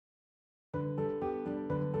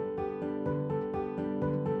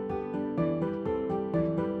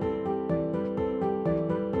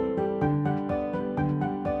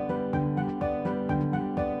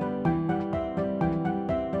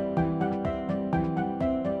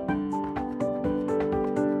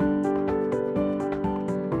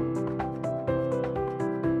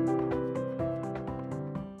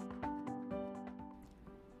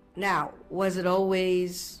Now, was it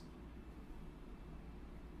always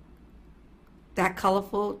that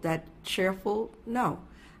colorful, that cheerful? No.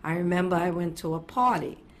 I remember I went to a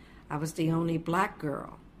party. I was the only black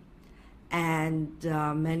girl. And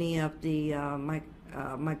many of the,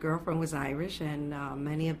 my girlfriend was Irish, and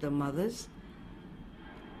many of the mothers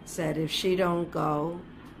said, if she don't go,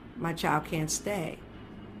 my child can't stay.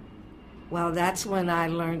 Well, that's when I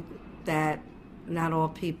learned that not all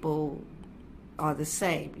people are the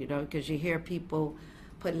same, you know, because you hear people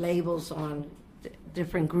put labels on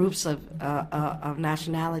different groups of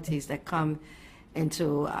nationalities that come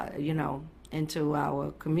into, you know, into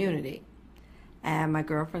our community. And my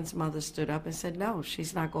girlfriend's mother stood up and said, no,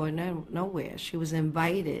 she's not going nowhere. She was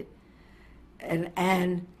invited,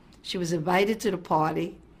 and she was invited to the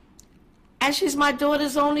party, and she's my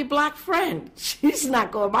daughter's only black friend. She's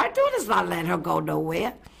not going, my daughter's not letting her go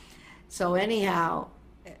nowhere. So anyhow,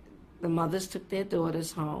 the mothers took their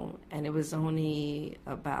daughters home, and it was only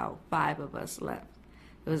about 5 of us left.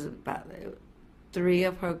 It was about 3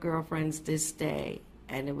 of her girlfriends this day,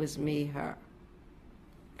 and it was me, her.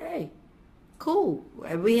 Hey, cool.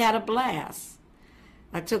 And we had a blast.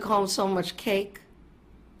 I took home so much cake.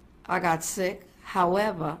 I got sick.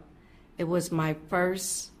 However, it was my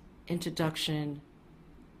first introduction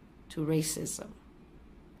to racism.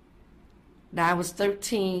 Now, I was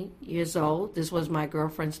 13 years old. This was my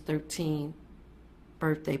girlfriend's 13th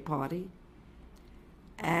birthday party.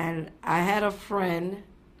 And I had a friend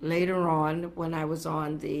later on when I was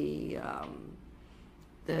on the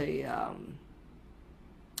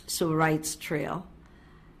civil rights trail.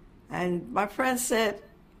 And my friend said,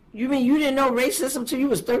 you mean you didn't know racism till you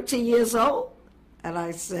was 13 years old? And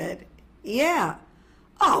I said, yeah.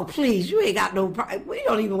 Oh, please, you ain't got no problem. We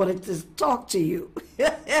don't even want to talk to you.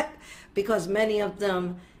 Because many of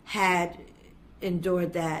them had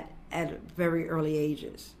endured that at very early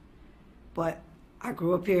ages. But I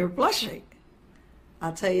grew up here blushing.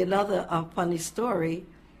 I'll tell you another funny story.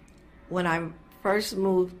 When I first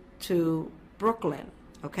moved to Brooklyn,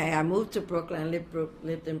 okay, I moved to Brooklyn. I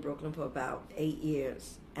lived in Brooklyn for about 8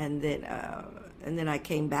 years, and then I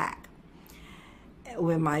came back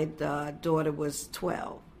when my daughter was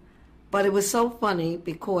 12. But it was so funny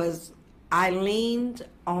because I leaned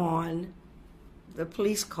on the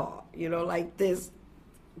police car, you know, like this,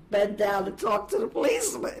 bent down to talk to the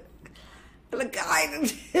policeman. And the guy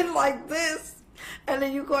did like this. And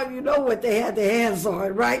then you know what they had their hands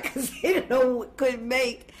on, right? Because they didn't know what couldn't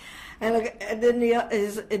make. And then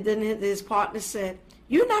his partner said,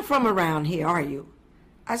 you're not from around here, are you?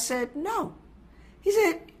 I said, no. He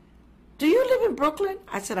said, do you live in Brooklyn?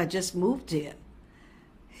 I said, I just moved here.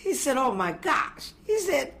 He said, oh my gosh. He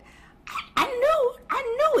said, I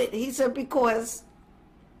knew it. He said, because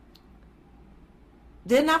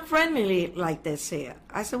they're not friendly like this here.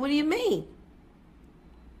 I said, what do you mean?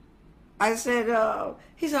 I said,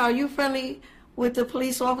 he said, are you friendly with the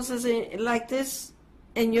police officers like this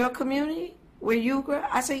in your community where you grew up?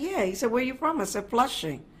 I said, yeah. He said, where you from? I said,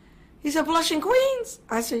 Flushing. He said, Flushing, Queens?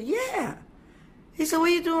 I said, yeah. He said, what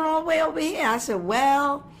are you doing all the way over here? I said,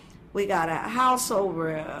 well, we got a house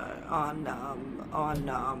over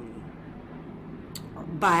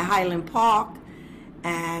by Highland Park,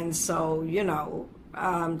 and so, you know,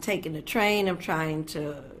 I'm taking the train. I'm trying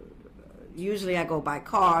to, usually I go by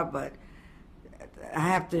car, but I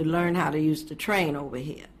have to learn how to use the train over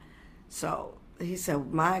here. So he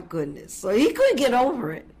said, my goodness. So he couldn't get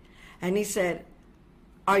over it. And he said,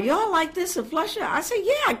 are y'all like this in Flushing? I said,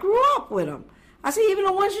 yeah, I grew up with them. I said, even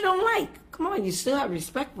the ones you don't like, come on, you still have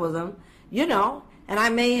respect for them, you know. And I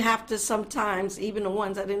may have to sometimes, even the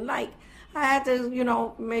ones I didn't like, I had to, you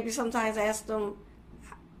know, maybe sometimes ask them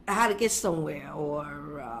how to get somewhere, or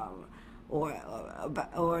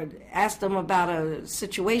ask them about a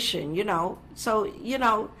situation, you know. So, you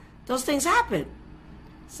know, those things happen.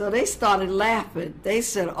 So they started laughing. They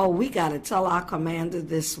said, oh, we got to tell our commander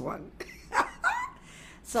this one.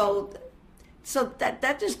 So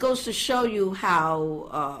that just goes to show you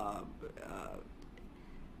how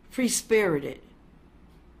free-spirited,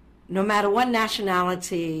 no matter what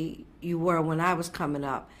nationality you were when I was coming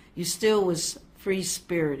up, you still was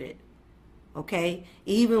free-spirited, okay?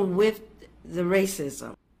 Even with the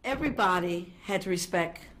racism. Everybody had to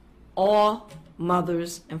respect all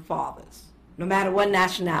mothers and fathers, no matter what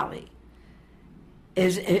nationality.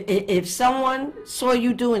 If someone saw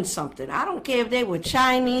you doing something, I don't care if they were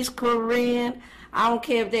Chinese, Korean, I don't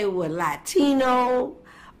care if they were Latino,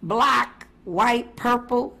 black, white,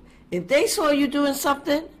 purple. If they saw you doing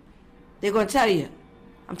something, they're going to tell you.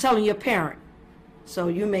 I'm telling your parent. So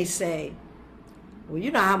you may say, well,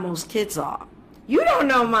 you know how most kids are. You don't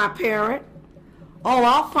know my parent. Oh,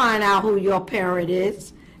 I'll find out who your parent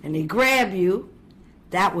is. And they grab you.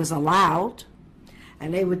 That was allowed.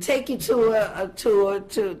 And they would take you to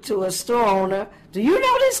a store owner. Do you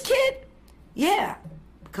know this kid? Yeah,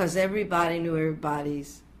 because everybody knew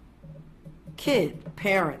everybody's kid,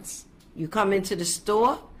 parents. You come into the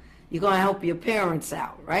store, you're going to help your parents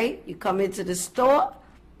out, right? You come into the store,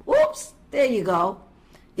 whoops, there you go.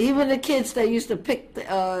 Even the kids that used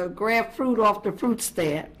to grab fruit off the fruit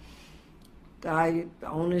stand, the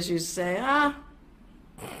owners used to say,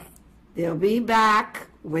 they'll be back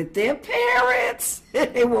with their parents.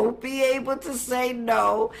 They won't be able to say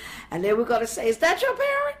no. And they were going to say, is that your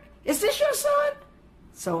parent? Is this your son?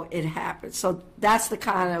 So it happened. So that's the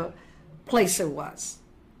kind of place it was.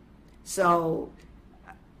 So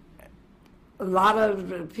a lot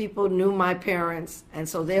of people knew my parents, and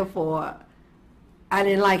so therefore I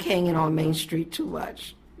didn't like hanging on Main Street too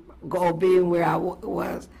much, being where I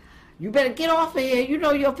was. You better get off of here. You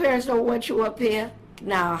know your parents don't want you up here.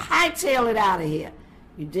 Now hightail it out of here.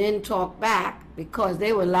 You didn't talk back because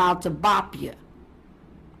they were allowed to bop you.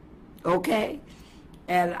 Okay?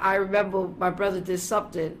 And I remember my brother did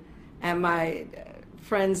something, and my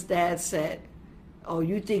friend's dad said, oh,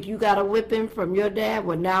 you think you got a whipping from your dad?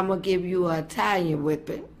 Well, now I'm going to give you an Italian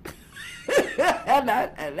whipping. and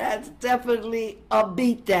that's definitely a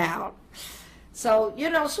beat down. So,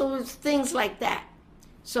 so it's things like that.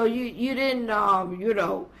 So you didn't,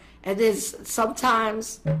 and then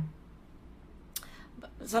sometimes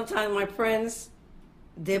my friends,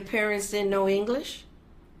 their parents didn't know English.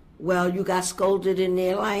 Well, you got scolded in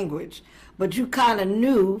their language. But you kind of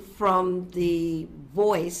knew from the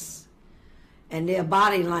voice and their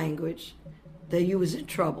body language that you was in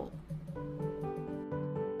trouble.